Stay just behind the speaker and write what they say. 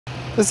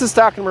This is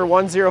stock number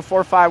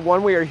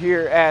 10451. We are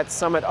here at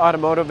Summit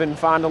Automotive in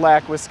Fond du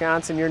Lac,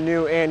 Wisconsin, your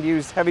new and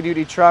used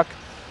heavy-duty truck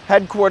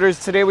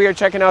headquarters. Today we are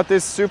checking out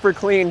this super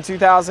clean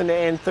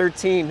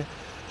 2013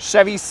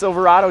 Chevy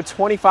Silverado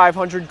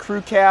 2500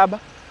 Crew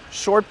Cab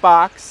Short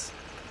Box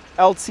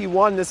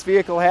LT1. This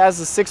vehicle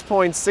has a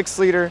 6.6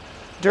 liter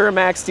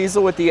Duramax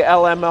diesel with the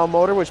LML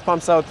motor, which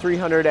pumps out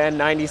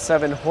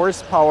 397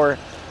 horsepower.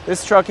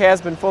 This truck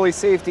has been fully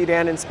safetied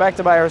and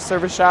inspected by our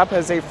service shop,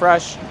 has a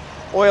fresh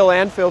oil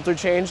and filter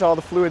change. All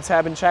the fluids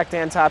have been checked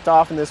and topped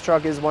off, and this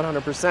truck is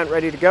 100%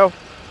 ready to go.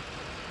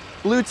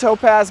 Blue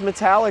Topaz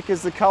Metallic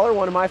is the color,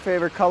 one of my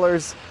favorite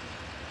colors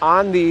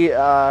on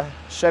the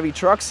Chevy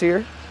trucks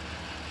here.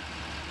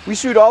 We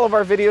shoot all of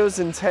our videos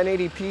in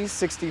 1080p,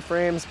 60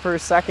 frames per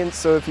second,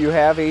 so if you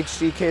have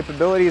HD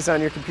capabilities on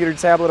your computer,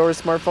 tablet, or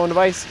smartphone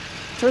device,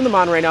 turn them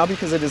on right now,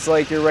 because it is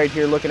like you're right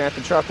here looking at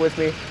the truck with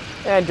me,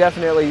 and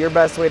definitely your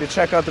best way to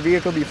check out the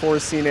vehicle before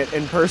seeing it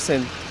in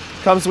person.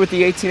 Comes with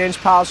the 18-inch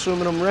polished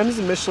aluminum rims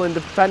and Michelin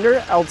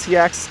Defender L.T.H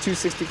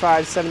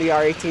 265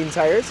 70R18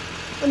 tires,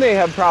 and they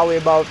have probably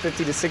about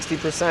 50 to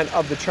 60%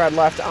 of the tread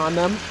left on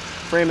them.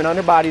 Frame and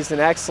underbody is in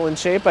excellent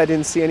shape. I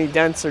didn't see any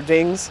dents or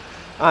dings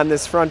on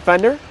this front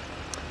fender.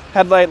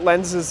 Headlight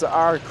lenses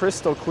are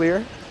crystal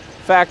clear.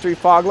 Factory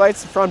fog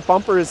lights. The front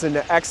bumper is in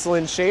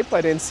excellent shape.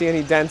 I didn't see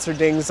any dents or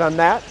dings on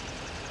that.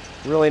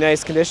 Really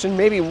nice condition.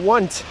 Maybe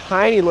one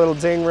tiny little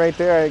ding right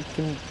there. I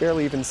can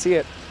barely even see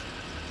it.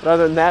 But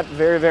other than that,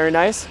 very, very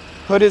nice.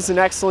 Hood is in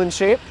excellent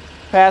shape.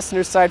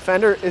 Passenger side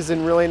fender is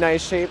in really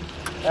nice shape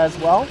as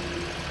well.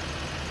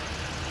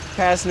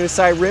 Passenger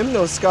side rim,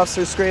 no scuffs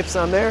or scrapes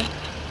on there.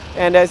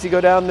 And as you go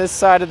down this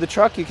side of the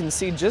truck, you can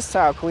see just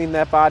how clean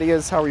that body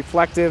is, how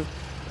reflective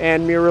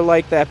and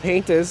mirror-like that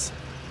paint is.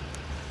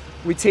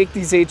 We take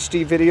these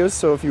HD videos,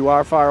 so if you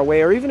are far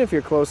away, or even if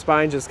you're close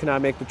by and just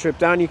cannot make the trip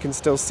down, you can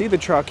still see the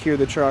truck, hear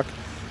the truck,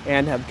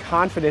 and have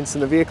confidence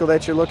in the vehicle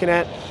that you're looking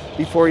at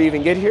before you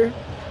even get here,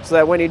 so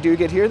that when you do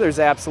get here, there's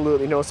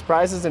absolutely no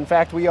surprises. In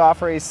fact, we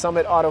offer a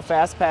Summit Auto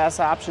Fast Pass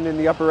option in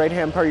the upper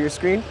right-hand part of your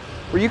screen,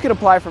 where you can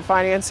apply for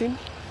financing,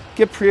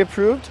 get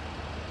pre-approved,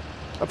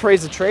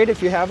 appraise a trade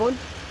if you have one,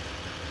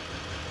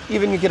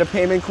 even you get a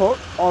payment quote,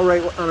 all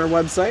right on our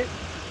website.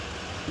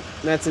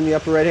 And that's in the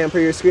upper right-hand part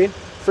of your screen.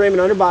 Frame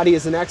and underbody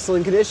is in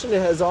excellent condition. It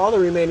has all the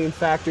remaining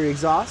factory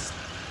exhaust,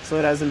 so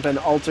it hasn't been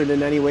altered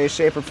in any way,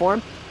 shape, or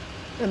form.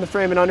 And the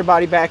frame and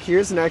underbody back here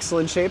is in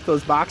excellent shape.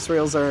 Those box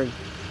rails are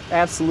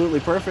absolutely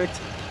perfect.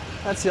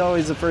 That's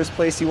always the first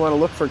place you want to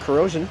look for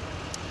corrosion.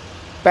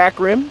 Back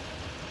rim,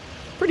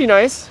 pretty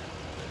nice.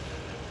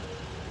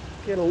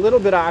 Get a little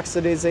bit of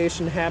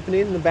oxidization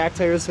happening. The back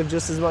tires have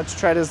just as much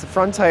tread as the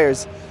front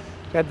tires.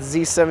 Got the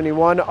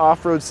Z71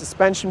 off-road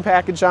suspension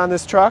package on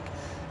this truck.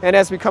 And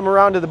as we come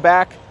around to the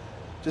back,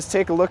 just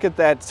take a look at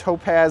that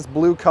topaz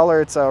blue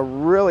color. It's a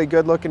really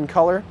good looking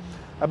color.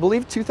 I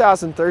believe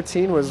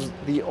 2013 was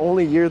the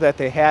only year that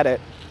they had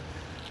it.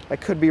 I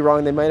could be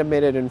wrong, they might have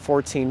made it in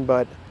 14,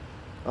 but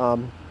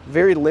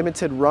very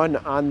limited run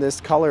on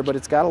this color, but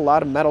it's got a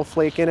lot of metal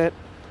flake in it.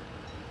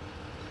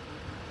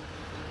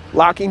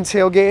 Locking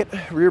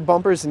tailgate, rear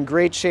bumper's in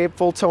great shape,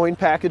 full towing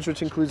package,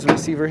 which includes a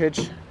receiver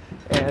hitch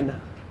and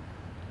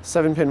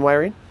 7-pin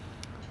wiring.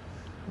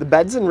 The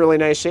bed's in really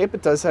nice shape.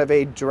 It does have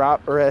a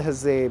drop, or it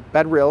has a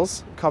bed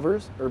rails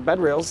covers, or bed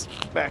rails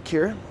back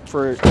here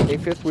for a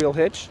fifth wheel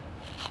hitch.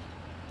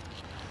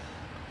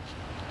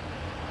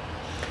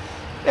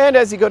 And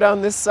as you go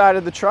down this side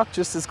of the truck,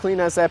 just as clean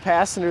as that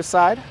passenger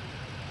side.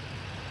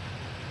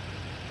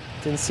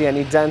 Didn't see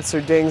any dents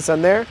or dings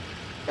on there.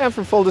 And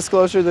for full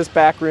disclosure, this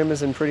back rim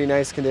is in pretty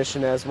nice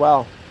condition as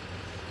well.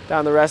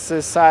 Down the rest of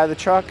this side of the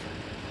truck,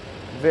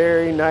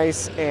 very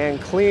nice and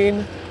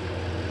clean.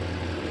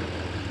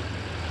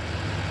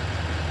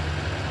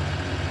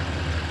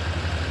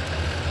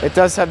 It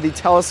does have the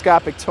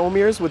telescopic tow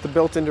mirrors with the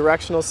built-in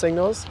directional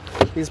signals.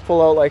 These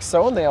pull out like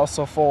so, and they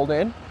also fold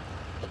in.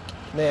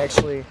 They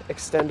actually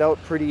extend out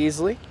pretty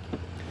easily.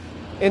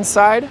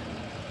 Inside,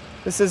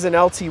 this is an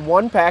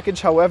LT1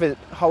 package.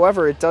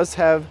 However, it does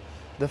have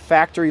the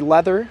factory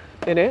leather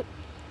in it.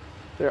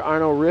 There are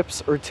no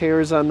rips or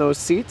tears on those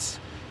seats.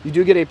 You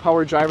do get a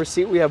power driver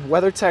seat. We have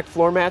Weathertech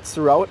floor mats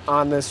throughout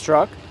on this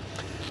truck.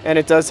 And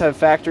it does have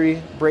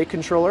factory brake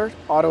controller,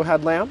 auto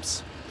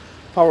headlamps,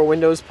 power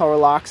windows, power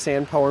locks,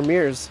 and power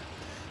mirrors.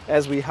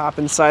 As we hop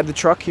inside the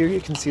truck here, you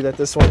can see that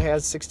this one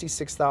has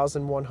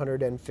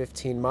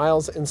 66,115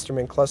 miles.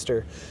 Instrument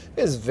cluster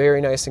is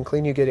very nice and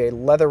clean. You get a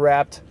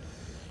leather-wrapped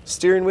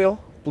steering wheel,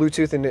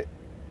 Bluetooth and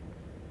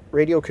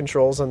radio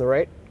controls on the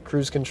right,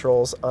 cruise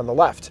controls on the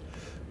left.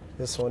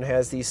 This one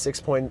has the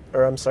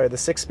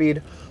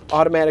 6-speed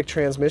automatic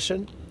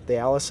transmission, the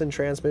Allison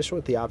transmission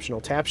with the optional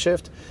tap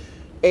shift,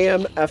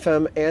 AM,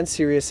 FM, and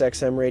Sirius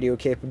XM radio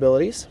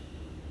capabilities.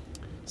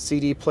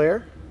 CD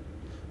player,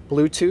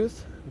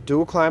 Bluetooth,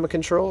 dual climate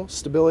control,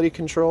 stability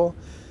control,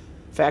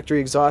 factory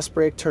exhaust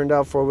brake, turned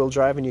out 4-wheel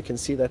drive, and you can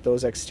see that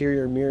those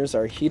exterior mirrors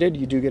are heated.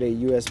 You do get a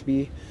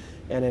USB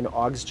and an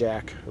aux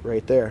jack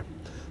right there.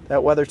 That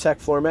WeatherTech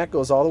floor mat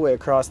goes all the way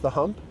across the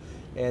hump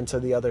and to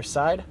the other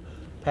side.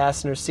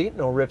 Passenger seat,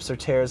 no rips or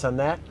tears on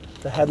that.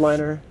 The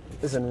headliner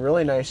is in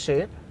really nice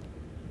shape.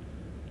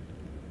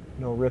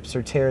 No rips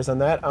or tears on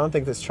that. I don't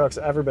think this truck's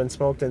ever been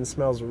smoked in.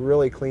 Smells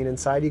really clean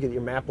inside. You get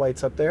your map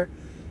lights up there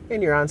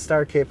and your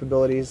OnStar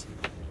capabilities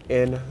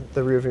in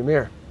the rearview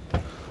mirror.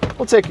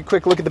 We'll take a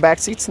quick look at the back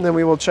seats and then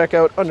we will check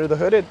out under the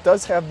hood. It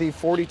does have the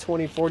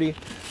 40-20-40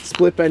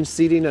 split bench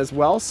seating as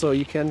well, so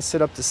you can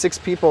sit up to 6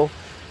 people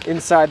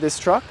inside this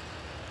truck.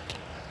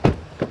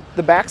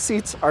 The back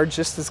seats are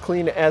just as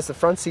clean as the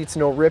front seats,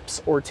 no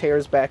rips or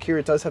tears back here.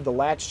 It does have the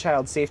Latch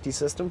child safety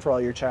system for all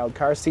your child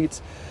car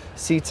seats.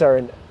 Seats are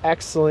in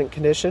excellent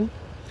condition.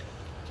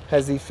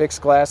 Has the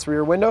fixed glass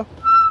rear window.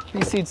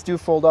 These seats do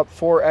fold up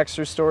for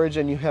extra storage,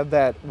 and you have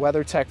that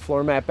Weathertech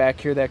floor mat back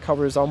here that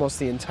covers almost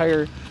the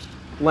entire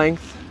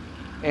length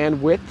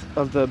and width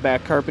of the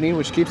back carpeting,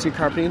 which keeps your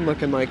carpeting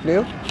looking like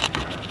new.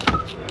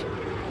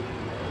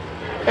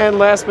 And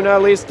last but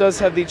not least, does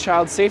have the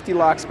child safety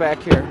locks back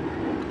here.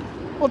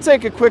 We'll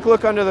take a quick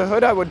look under the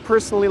hood. I would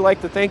personally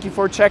like to thank you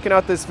for checking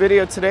out this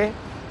video today,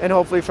 and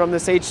hopefully from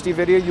this HD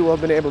video you will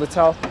have been able to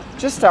tell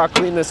just how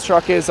clean this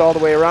truck is all the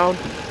way around,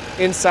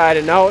 inside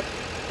and out.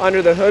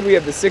 Under the hood we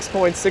have the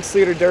 6.6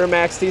 liter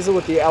Duramax diesel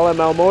with the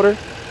LML motor.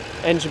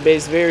 Engine bay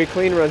is very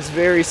clean, runs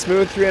very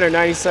smooth,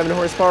 397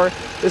 horsepower.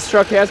 This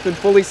truck has been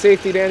fully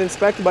safetied and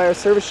inspected by our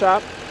service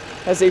shop.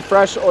 Has a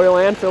fresh oil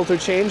and filter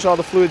change. All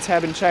the fluids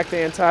have been checked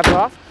and topped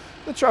off.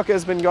 The truck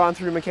has been gone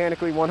through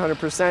mechanically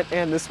 100%,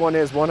 and this one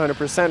is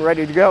 100%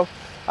 ready to go.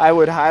 I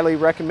would highly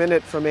recommend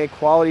it from a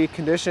quality,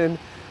 condition,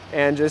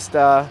 and just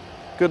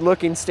good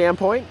looking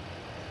standpoint.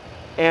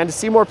 And to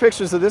see more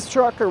pictures of this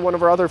truck or one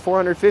of our other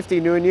 450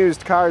 new and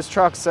used cars,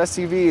 trucks,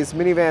 SUVs,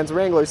 minivans,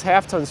 Wranglers,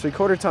 half tons,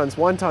 3/4 tons,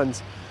 1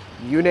 tons,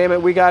 you name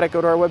it, we got it.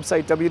 Go to our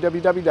website,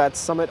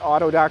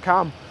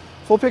 www.summitauto.com.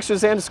 Full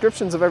pictures and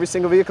descriptions of every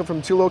single vehicle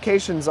from 2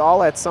 locations,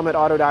 all at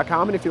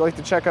summitauto.com. And if you'd like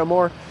to check out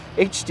more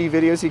HD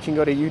videos, you can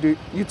go to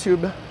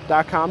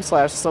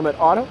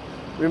youtube.com/summitauto.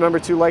 Remember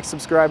to like,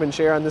 subscribe, and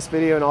share on this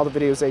video and all the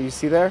videos that you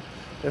see there.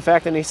 In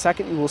fact, in a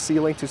second, you will see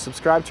a link to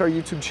subscribe to our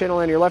YouTube channel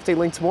on your left, a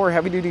link to more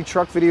heavy-duty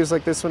truck videos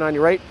like this one on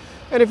your right.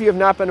 And if you have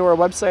not been to our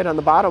website, on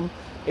the bottom,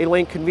 a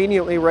link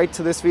conveniently right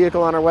to this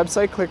vehicle on our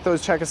website. Click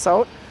those, check us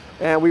out.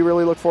 And we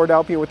really look forward to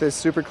helping you with this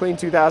super clean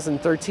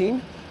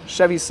 2013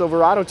 Chevy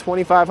Silverado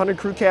 2500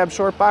 Crew Cab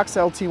Short Box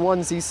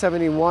LT1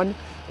 Z71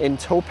 in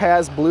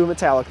Topaz Blue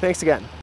Metallic. Thanks again.